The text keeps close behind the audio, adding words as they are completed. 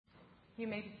You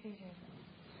may be seated.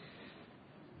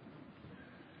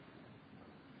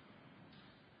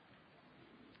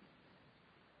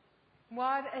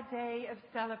 What a day of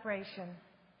celebration.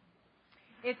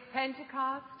 It's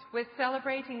Pentecost. We're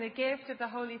celebrating the gift of the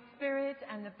Holy Spirit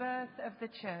and the birth of the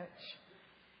church.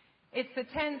 It's the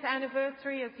 10th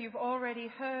anniversary, as you've already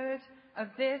heard, of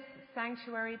this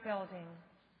sanctuary building.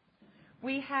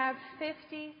 We have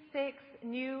 56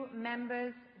 new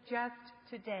members just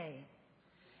today,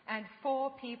 and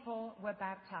 4 people were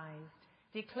baptized,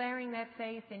 declaring their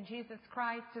faith in Jesus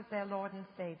Christ as their Lord and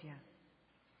Savior.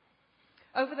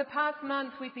 Over the past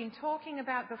month, we've been talking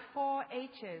about the 4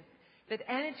 H's that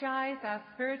energize our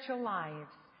spiritual lives: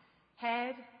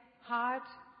 head, heart,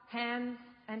 hands,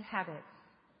 and habits.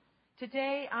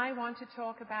 Today, I want to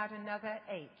talk about another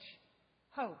H,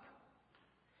 hope.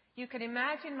 You can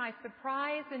imagine my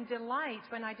surprise and delight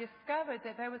when I discovered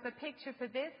that there was a picture for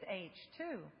this H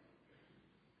too.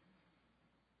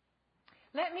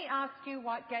 Let me ask you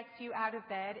what gets you out of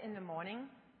bed in the morning.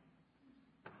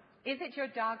 Is it your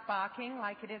dog barking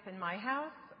like it is in my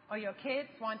house? Or your kids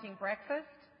wanting breakfast?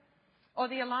 Or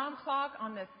the alarm clock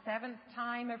on the 7th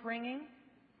time of ringing?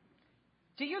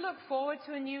 Do you look forward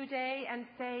to a new day and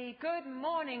say, "Good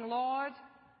morning, Lord"?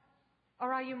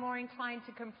 Or are you more inclined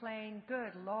to complain,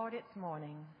 "Good Lord, it's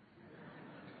morning"?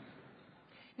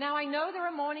 Now, I know there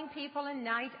are morning people and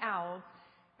night owls,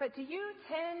 but do you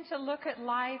tend to look at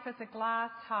life as a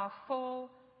glass half full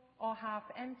or half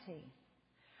empty?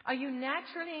 Are you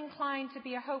naturally inclined to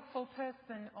be a hopeful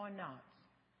person or not?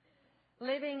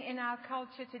 Living in our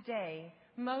culture today,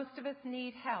 most of us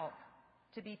need help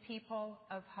to be people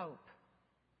of hope.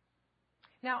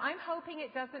 Now, I'm hoping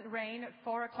it doesn't rain at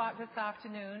 4 o'clock this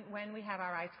afternoon when we have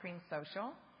our ice cream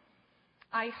social.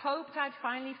 I hoped I'd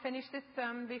finally finish this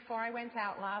sermon before I went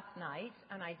out last night,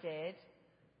 and I did,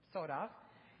 sort of.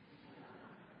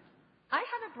 I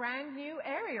have a brand new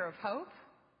area of hope: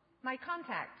 my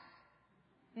contacts.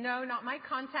 No, not my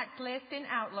contact list in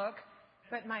Outlook,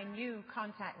 but my new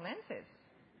contact lenses.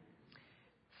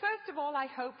 First of all, I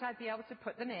hoped I'd be able to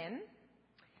put them in,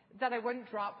 that I wouldn't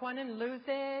drop one and lose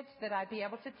it, that I'd be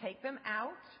able to take them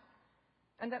out,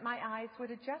 and that my eyes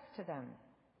would adjust to them.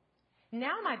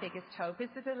 Now my biggest hope is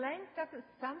that the lens doesn't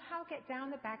somehow get down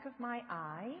the back of my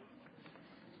eye.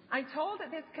 I'm told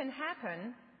that this can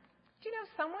happen. Do you know,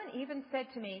 someone even said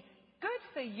to me, "Good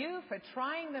for you for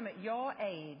trying them at your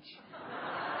age."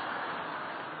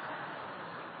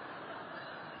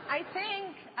 I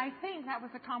think that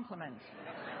was a compliment.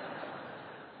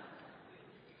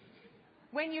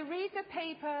 When you read the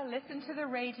paper, listen to the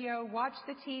radio, watch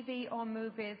the TV or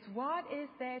movies, what is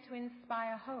there to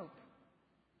inspire hope?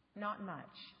 Not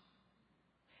much.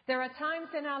 There are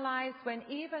times in our lives when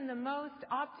even the most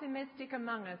optimistic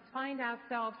among us find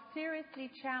ourselves seriously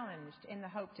challenged in the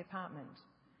hope department.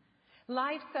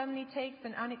 Life suddenly takes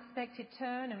an unexpected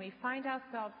turn and we find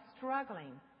ourselves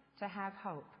struggling to have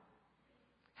hope.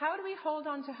 How do we hold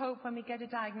on to hope when we get a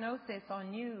diagnosis or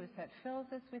news that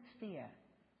fills us with fear?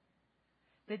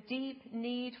 The deep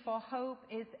need for hope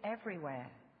is everywhere.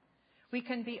 We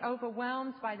can be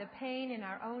overwhelmed by the pain in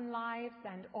our own lives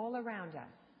and all around us.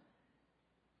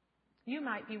 You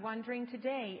might be wondering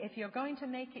today, if you're going to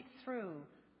make it through,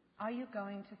 are you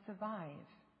going to survive?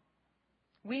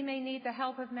 We may need the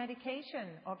help of medication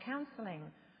or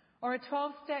counseling or a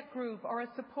 12-step group or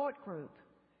a support group.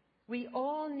 We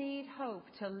all need hope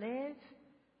to live,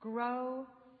 grow,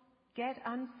 get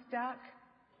unstuck,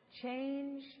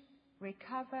 change,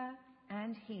 recover,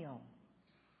 and heal.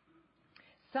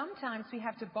 Sometimes we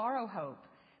have to borrow hope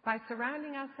by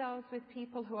surrounding ourselves with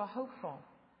people who are hopeful,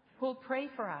 who will pray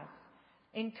for us,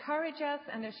 encourage us,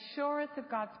 and assure us of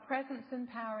God's presence and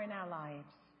power in our lives.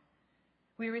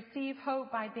 We receive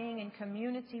hope by being in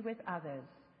community with others.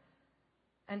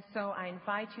 And so I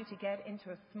invite you to get into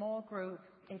a small group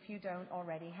if you don't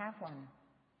already have one.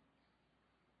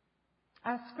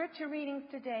 Our scripture readings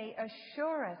today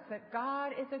assure us that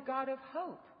God is a God of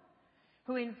hope,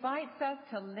 who invites us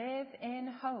to live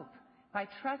in hope by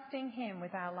trusting Him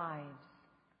with our lives.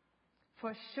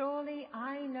 For surely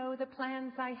I know the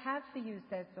plans I have for you,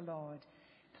 says the Lord,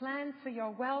 plans for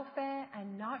your welfare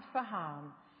and not for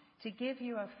harm, to give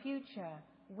you a future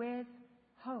with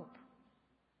hope.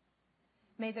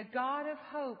 May the God of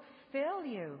hope fill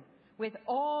you with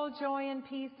all joy and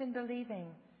peace in believing,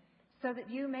 so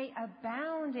that you may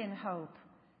abound in hope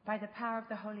by the power of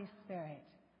the Holy Spirit.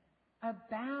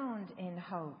 Abound in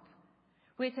hope.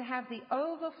 We're to have the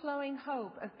overflowing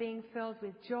hope of being filled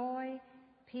with joy,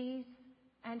 peace,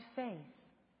 and faith.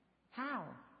 How?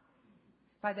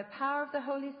 By the power of the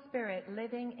Holy Spirit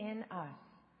living in us.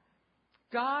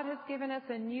 God has given us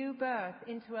a new birth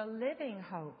into a living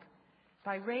hope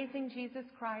by raising Jesus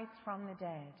Christ from the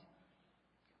dead.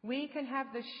 We can have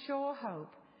the sure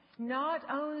hope not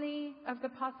only of the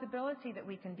possibility that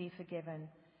we can be forgiven,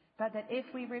 but that if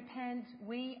we repent,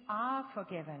 we are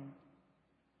forgiven.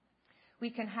 We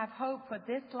can have hope for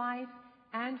this life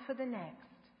and for the next,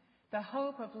 the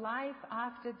hope of life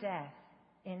after death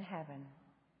in heaven.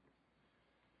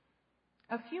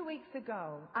 A few weeks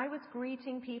ago, I was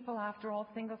greeting people after All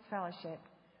Singles Fellowship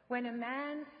when a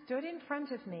man stood in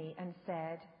front of me and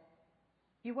said,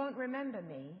 "You won't remember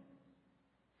me?"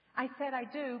 I said, "I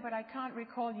do, but I can't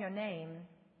recall your name."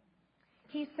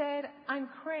 He said, "I'm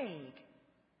Craig."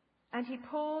 And he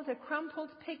pulled a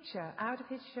crumpled picture out of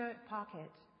his shirt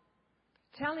pocket,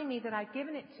 telling me that I'd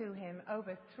given it to him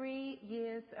over 3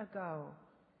 years ago.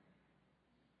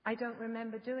 I don't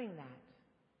remember doing that.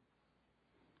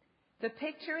 The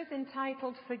picture is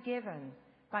entitled Forgiven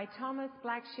by Thomas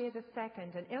Blackshear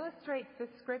II and illustrates the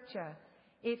scripture,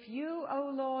 "If you, O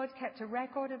Lord, kept a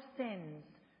record of sins,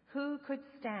 who could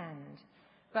stand?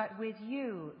 But with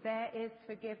you there is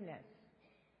forgiveness."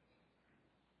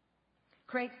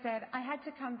 Craig said, "I had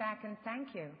to come back and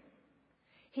thank you."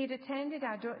 He'd attended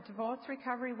our divorce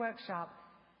recovery workshop,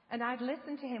 and I'd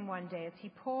listened to him one day as he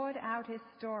poured out his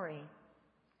story.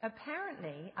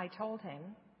 Apparently, I told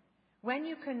him, when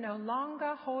you can no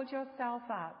longer hold yourself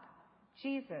up,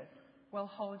 Jesus will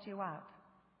hold you up.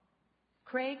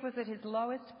 Craig was at his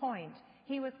lowest point.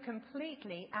 He was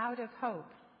completely out of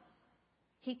hope.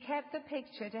 He kept the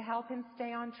picture to help him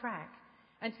stay on track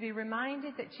and to be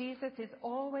reminded that Jesus is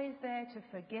always there to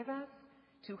forgive us,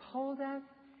 to hold us,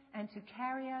 and to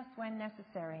carry us when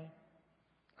necessary.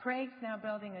 Craig's now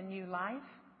building a new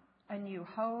life, a new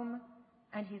home,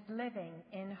 and he's living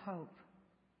in hope.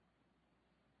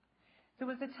 There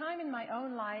was a time in my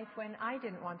own life when I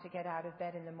didn't want to get out of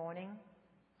bed in the morning.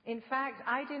 In fact,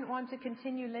 I didn't want to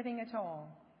continue living at all.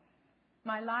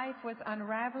 My life was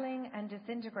unraveling and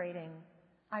disintegrating.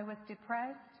 I was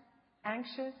depressed,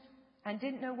 anxious, and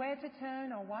didn't know where to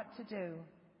turn or what to do.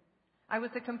 I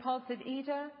was a compulsive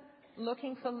eater,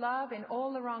 looking for love in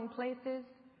all the wrong places,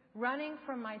 running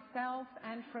from myself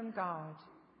and from God.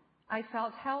 I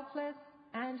felt helpless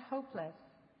and hopeless.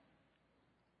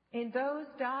 In those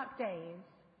dark days,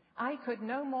 I could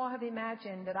no more have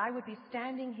imagined that I would be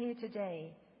standing here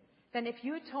today than if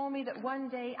you told me that one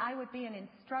day I would be an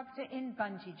instructor in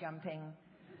bungee jumping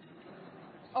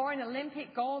or an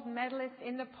Olympic gold medalist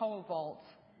in the pole vault.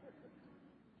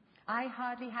 I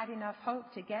hardly had enough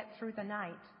hope to get through the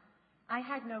night. I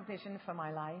had no vision for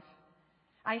my life.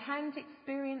 I hadn't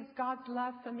experienced God's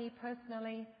love for me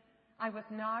personally. I was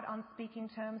not on speaking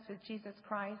terms with Jesus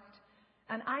Christ.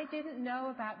 And I didn't know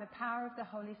about the power of the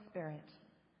Holy Spirit.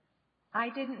 I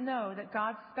didn't know that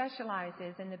God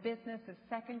specializes in the business of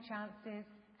second chances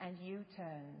and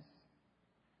U-turns.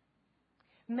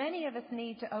 Many of us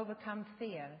need to overcome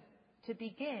fear to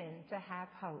begin to have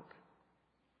hope.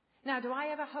 Now, do I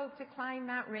ever hope to climb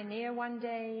Mount Rainier one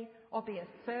day or be a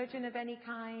surgeon of any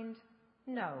kind?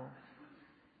 No.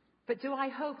 But do I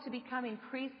hope to become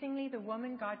increasingly the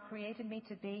woman God created me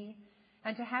to be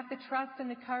and to have the trust and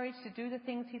the courage to do the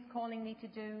things He's calling me to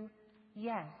do?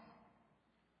 Yes.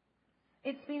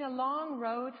 It's been a long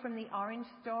road from the orange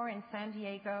store in San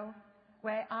Diego,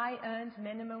 where I earned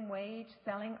minimum wage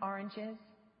selling oranges,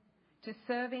 to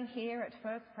serving here at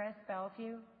First Pres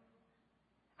Bellevue.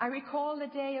 I recall the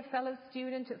day a fellow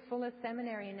student at Fuller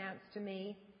Seminary announced to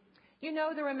me, "You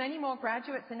know, there are many more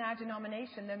graduates in our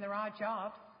denomination than there are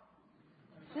jobs."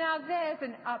 Now there's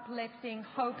an uplifting,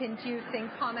 hope-inducing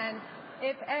comment,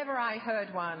 if ever I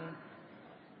heard one.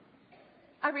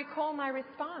 I recall my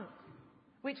response,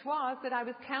 which was that I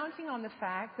was counting on the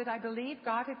fact that I believed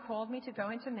God had called me to go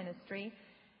into ministry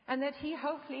and that He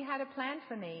hopefully had a plan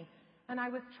for me, and I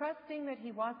was trusting that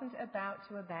He wasn't about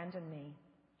to abandon me.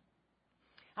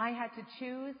 I had to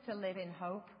choose to live in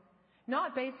hope,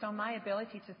 not based on my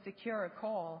ability to secure a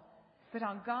call, but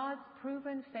on God's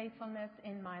proven faithfulness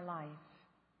in my life.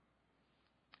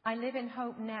 I live in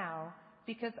hope now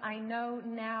because I know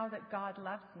now that God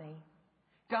loves me.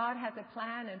 God has a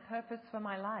plan and purpose for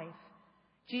my life.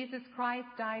 Jesus Christ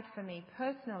died for me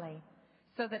personally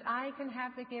so that I can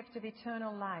have the gift of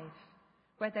eternal life,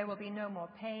 where there will be no more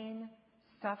pain,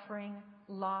 suffering,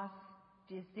 loss,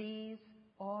 disease,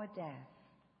 or death.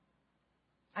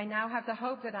 I now have the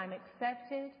hope that I'm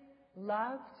accepted,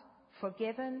 loved,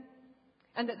 forgiven,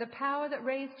 and that the power that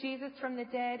raised Jesus from the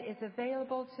dead is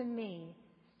available to me,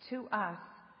 to us,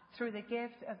 through the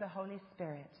gift of the Holy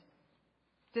Spirit.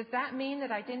 Does that mean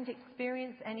that I didn't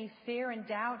experience any fear and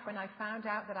doubt when I found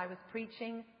out that I was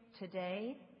preaching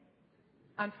today?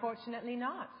 Unfortunately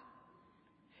not.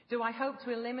 Do I hope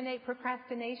to eliminate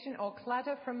procrastination or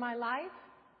clutter from my life?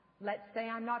 Let's say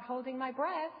I'm not holding my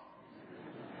breath.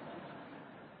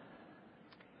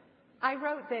 I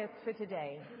wrote this for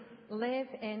today. Live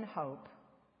in hope.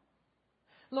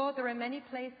 Lord, there are many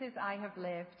places I have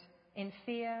lived in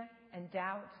fear and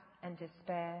doubt and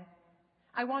despair.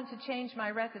 I want to change my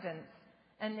residence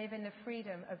and live in the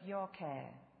freedom of your care.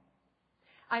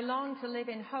 I long to live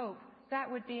in hope. That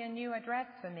would be a new address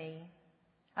for me.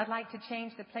 I'd like to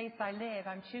change the place I live.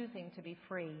 I'm choosing to be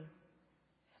free.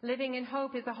 Living in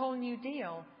hope is a whole new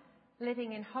deal.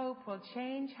 Living in hope will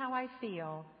change how I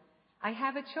feel. I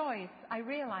have a choice. I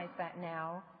realize that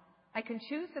now. I can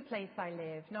choose the place I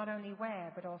live, not only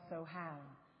where, but also how.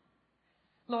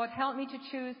 Lord, help me to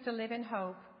choose to live in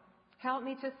hope. Help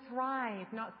me to thrive,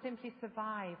 not simply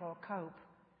survive or cope.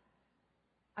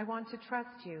 I want to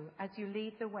trust you as you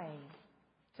lead the way,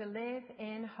 to live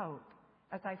in hope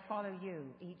as I follow you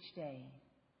each day.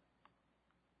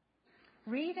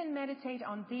 Read and meditate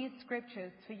on these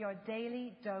scriptures for your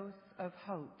daily dose of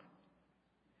hope.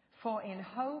 For in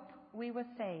hope we were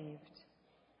saved.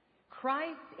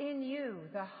 Christ in you,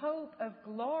 the hope of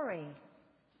glory.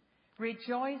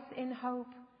 Rejoice in hope.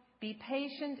 Be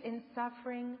patient in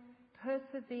suffering.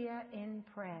 Persevere in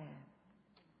prayer.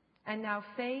 And now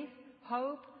faith,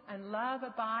 hope, and love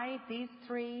abide, these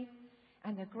three,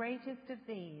 and the greatest of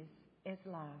these is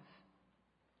love.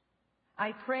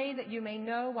 I pray that you may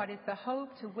know what is the hope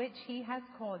to which he has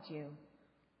called you.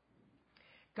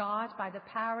 God, by the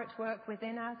power at work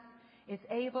within us, is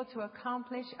able to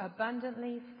accomplish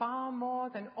abundantly far more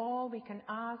than all we can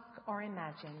ask or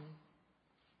imagine.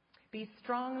 Be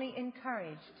strongly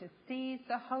encouraged to seize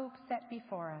the hope set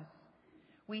before us.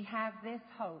 We have this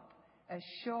hope, a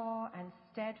sure and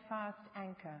steadfast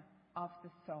anchor of the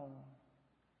soul.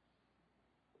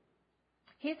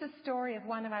 Here's a story of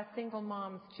one of our single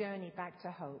moms' journey back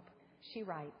to hope. She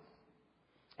writes,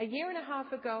 "A year and a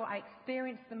half ago, I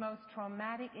experienced the most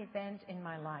traumatic event in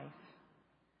my life.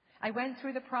 I went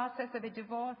through the process of a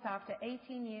divorce after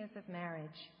 18 years of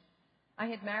marriage. I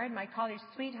had married my college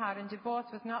sweetheart, and divorce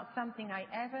was not something I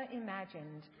ever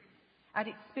imagined. I'd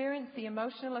experienced the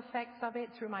emotional effects of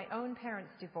it through my own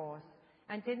parents' divorce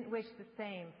and didn't wish the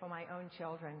same for my own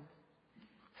children.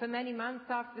 For many months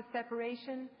after the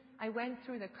separation, I went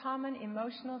through the common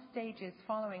emotional stages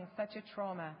following such a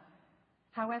trauma.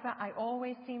 However, I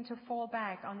always seemed to fall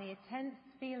back on the intense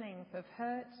feelings of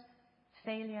hurt,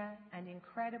 failure, and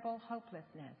incredible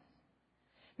hopelessness.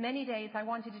 Many days I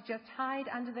wanted to just hide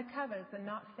under the covers and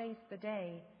not face the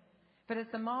day. But as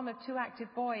the mom of 2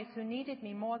 active boys who needed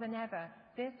me more than ever,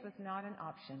 this was not an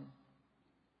option.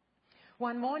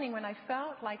 One morning when I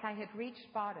felt like I had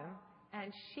reached bottom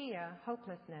and sheer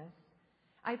hopelessness,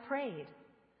 I prayed,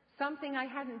 something I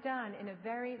hadn't done in a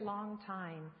very long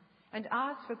time, and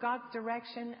asked for God's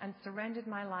direction and surrendered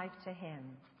my life to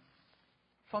him.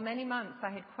 For many months I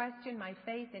had questioned my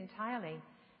faith entirely,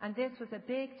 and this was a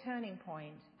big turning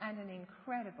point and an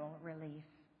incredible relief.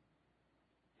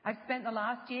 I've spent the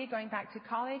last year going back to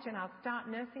college, and I'll start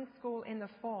nursing school in the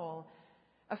fall,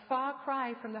 a far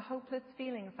cry from the hopeless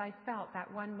feelings I felt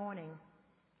that one morning.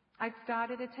 I've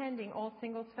started attending All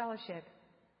Singles Fellowship.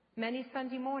 Many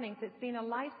Sunday mornings it's been a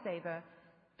lifesaver,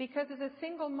 because as a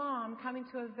single mom coming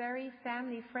to a very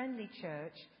family-friendly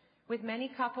church, with many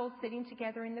couples sitting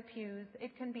together in the pews,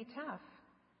 it can be tough.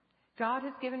 God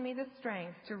has given me the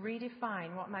strength to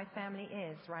redefine what my family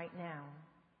is right now.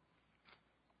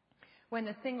 When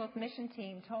the singles mission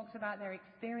team talked about their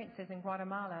experiences in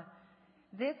Guatemala,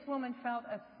 this woman felt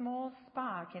a small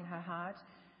spark in her heart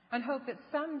and hoped that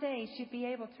someday she'd be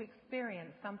able to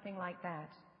experience something like that.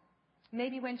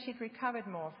 Maybe when she'd recovered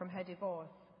more from her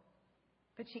divorce.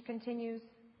 But she continues,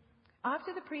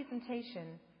 after the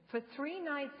presentation, for 3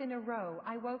 nights in a row,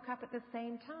 I woke up at the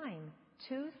same time,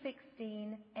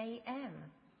 2:16 a.m.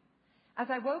 As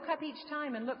I woke up each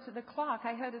time and looked at the clock,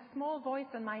 I heard a small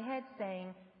voice in my head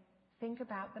saying, think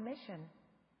about the mission.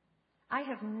 I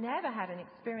have never had an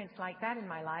experience like that in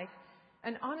my life,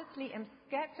 and honestly am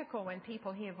skeptical when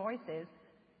people hear voices,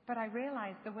 but I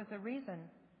realized there was a reason.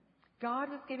 God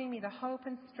was giving me the hope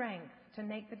and strength to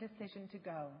make the decision to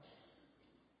go.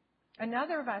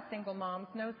 Another of our single moms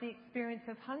knows the experience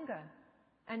of hunger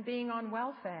and being on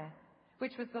welfare,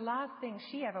 which was the last thing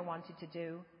she ever wanted to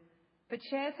do, but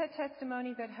shares her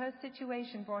testimony that her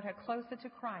situation brought her closer to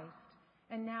Christ,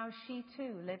 and now she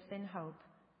too lives in hope.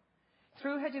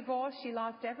 Through her divorce, she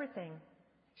lost everything.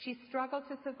 She struggled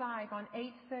to survive on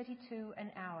 $8.32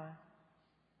 an hour.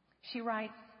 She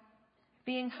writes,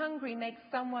 being hungry makes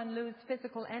someone lose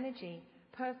physical energy,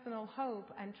 personal hope,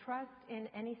 and trust in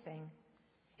anything.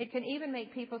 It can even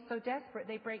make people so desperate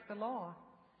they break the law.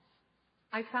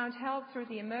 I found help through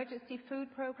the emergency food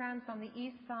programs on the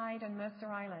East Side and Mercer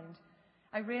Island.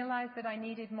 I realized that I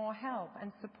needed more help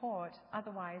and support,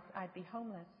 otherwise I'd be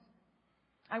homeless.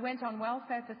 I went on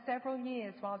welfare for several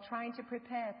years while trying to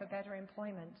prepare for better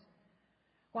employment.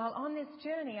 While on this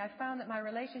journey, I found that my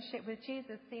relationship with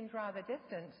Jesus seemed rather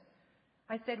distant.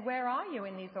 I said, "Where are you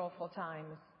in these awful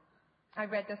times?" I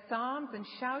read the Psalms and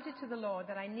shouted to the Lord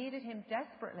that I needed him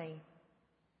desperately.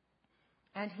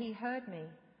 And he heard me,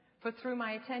 for through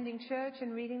my attending church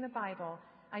and reading the Bible,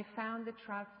 I found the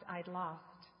trust I'd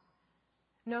lost.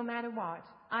 No matter what,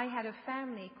 I had a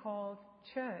family called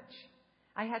church.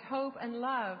 I had hope and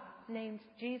love named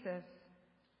Jesus.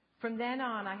 From then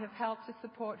on, I have helped to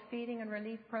support feeding and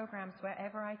relief programs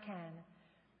wherever I can.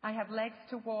 I have legs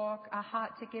to walk, a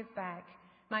heart to give back,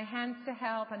 my hands to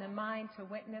help, and a mind to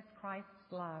witness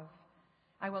Christ's love.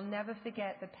 I will never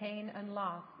forget the pain and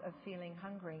loss of feeling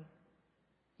hungry.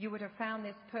 You would have found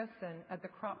this person at the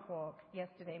crop walk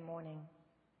yesterday morning.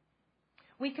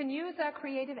 We can use our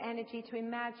creative energy to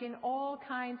imagine all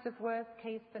kinds of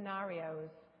worst-case scenarios,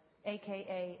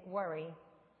 aka worry.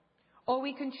 Or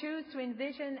we can choose to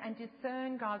envision and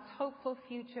discern God's hopeful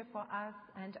future for us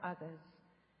and others.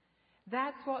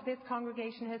 That's what this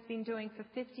congregation has been doing for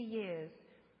 50 years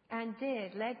and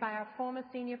did, led by our former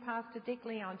senior pastor Dick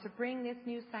Leon, to bring this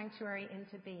new sanctuary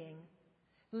into being.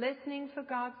 Listening for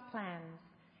God's plans,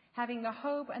 having the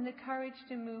hope and the courage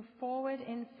to move forward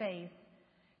in faith,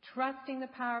 trusting the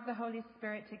power of the Holy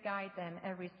Spirit to guide them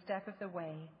every step of the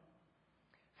way.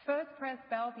 First Pres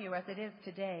Bellevue, as it is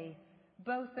today,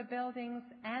 both the buildings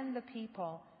and the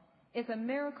people, is a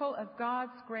miracle of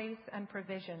God's grace and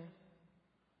provision.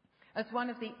 As one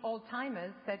of the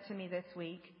old-timers said to me this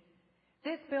week,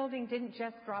 this building didn't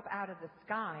just drop out of the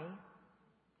sky.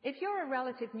 If you're a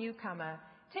relative newcomer,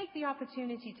 take the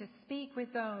opportunity to speak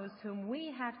with those whom we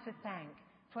have to thank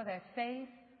for their faith,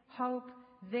 hope,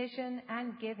 vision,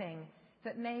 and giving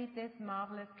that made this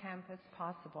marvelous campus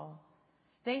possible.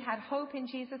 They had hope in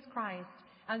Jesus Christ,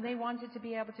 and they wanted to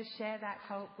be able to share that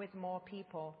hope with more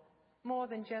people, more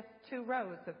than just 2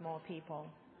 rows of more people.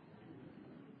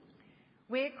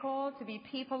 We're called to be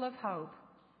people of hope,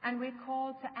 and we're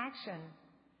called to action.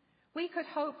 We could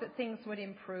hope that things would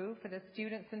improve for the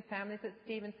students and families at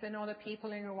Stevenson or the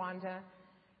people in Rwanda,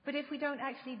 but if we don't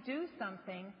actually do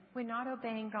something, we're not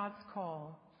obeying God's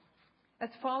call. As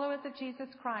followers of Jesus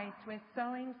Christ, we're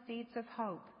sowing seeds of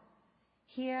hope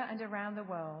here and around the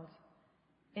world,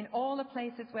 in all the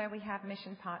places where we have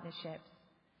mission partnerships.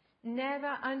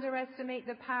 Never underestimate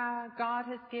the power God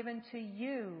has given to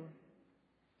you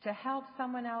to help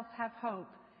someone else have hope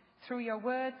through your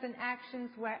words and actions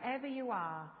wherever you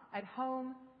are, at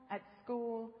home, at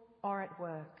school, or at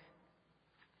work.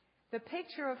 The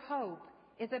picture of hope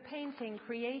is a painting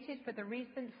created for the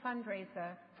recent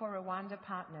fundraiser for Rwanda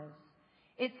Partners.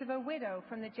 It's of a widow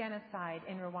from the genocide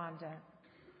in Rwanda.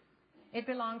 It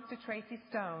belongs to Tracy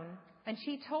Stone, and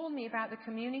she told me about the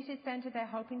community center they're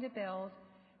hoping to build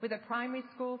with a primary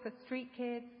school for street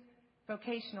kids,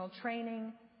 vocational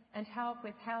training, and help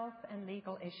with health and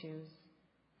legal issues.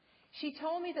 She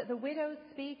told me that the widows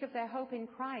speak of their hope in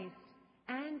Christ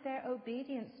and their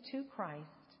obedience to Christ.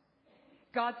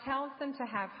 God tells them to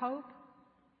have hope,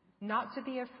 not to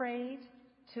be afraid,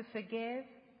 to forgive,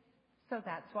 so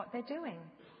that's what they're doing.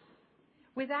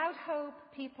 Without hope,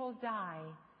 people die,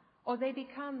 or they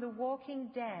become the walking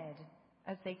dead,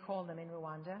 as they call them in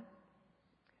Rwanda.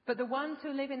 But the ones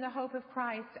who live in the hope of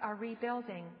Christ are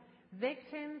rebuilding.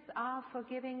 Victims are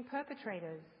forgiving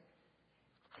perpetrators.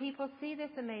 People see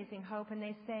this amazing hope and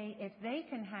they say, if they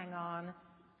can hang on,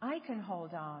 I can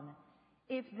hold on.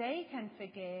 If they can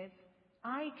forgive,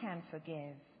 I can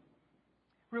forgive.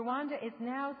 Rwanda is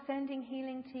now sending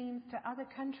healing teams to other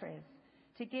countries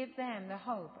to give them the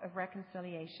hope of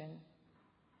reconciliation.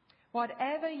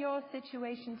 Whatever your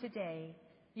situation today,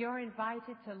 you're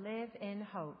invited to live in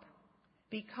hope.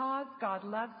 Because God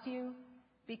loves you,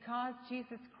 because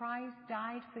Jesus Christ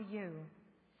died for you,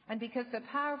 and because the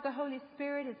power of the Holy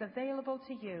Spirit is available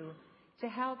to you to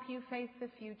help you face the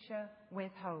future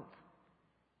with hope.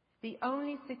 The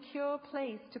only secure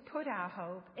place to put our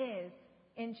hope is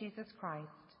in Jesus Christ.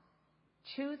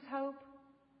 Choose hope,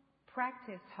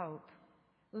 practice hope,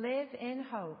 live in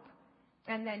hope,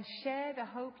 and then share the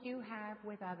hope you have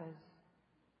with others.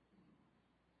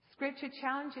 Scripture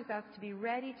challenges us to be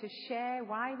ready to share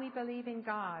why we believe in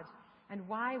God and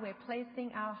why we're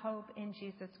placing our hope in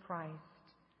Jesus Christ.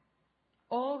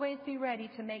 Always be ready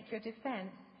to make your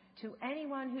defense to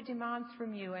anyone who demands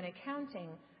from you an accounting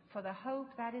for the hope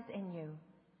that is in you,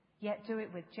 yet do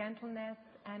it with gentleness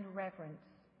and reverence.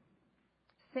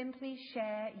 Simply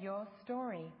share your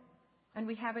story. And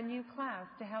we have a new class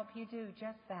to help you do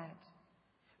just that.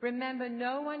 Remember,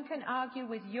 no one can argue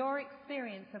with your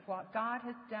experience of what God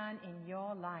has done in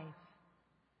your life.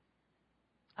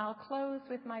 I'll close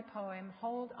with my poem,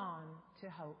 Hold On to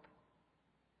Hope.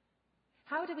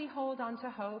 How do we hold on to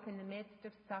hope in the midst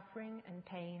of suffering and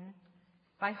pain?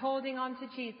 By holding on to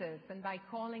Jesus and by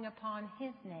calling upon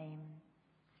His name.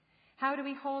 How do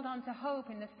we hold on to hope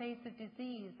in the face of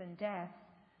disease and death?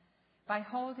 By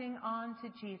holding on to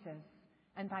Jesus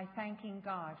and by thanking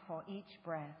God for each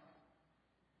breath.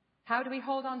 How do we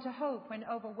hold on to hope when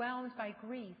overwhelmed by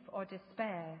grief or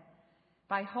despair?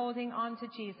 By holding on to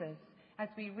Jesus as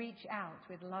we reach out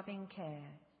with loving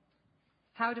care.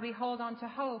 How do we hold on to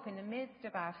hope in the midst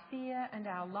of our fear and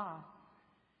our loss?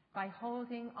 By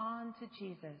holding on to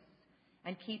Jesus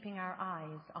and keeping our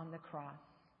eyes on the cross.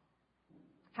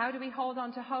 How do we hold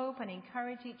on to hope and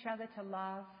encourage each other to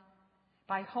love?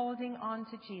 By holding on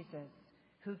to Jesus,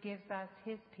 who gives us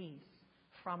His peace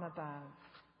from above.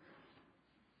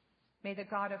 May the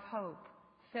God of hope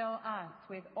fill us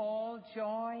with all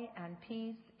joy and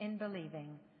peace in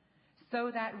believing,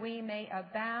 so that we may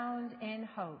abound in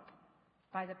hope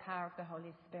by the power of the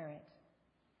Holy Spirit.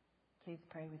 Please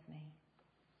pray with me.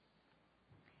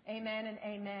 Amen and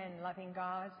amen, loving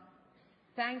God.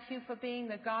 Thank you for being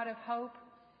the God of hope,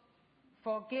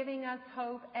 for giving us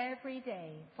hope every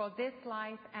day for this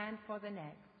life and for the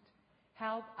next.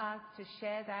 Help us to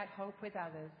share that hope with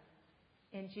others.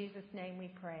 In Jesus' name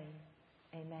we pray.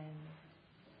 Amen.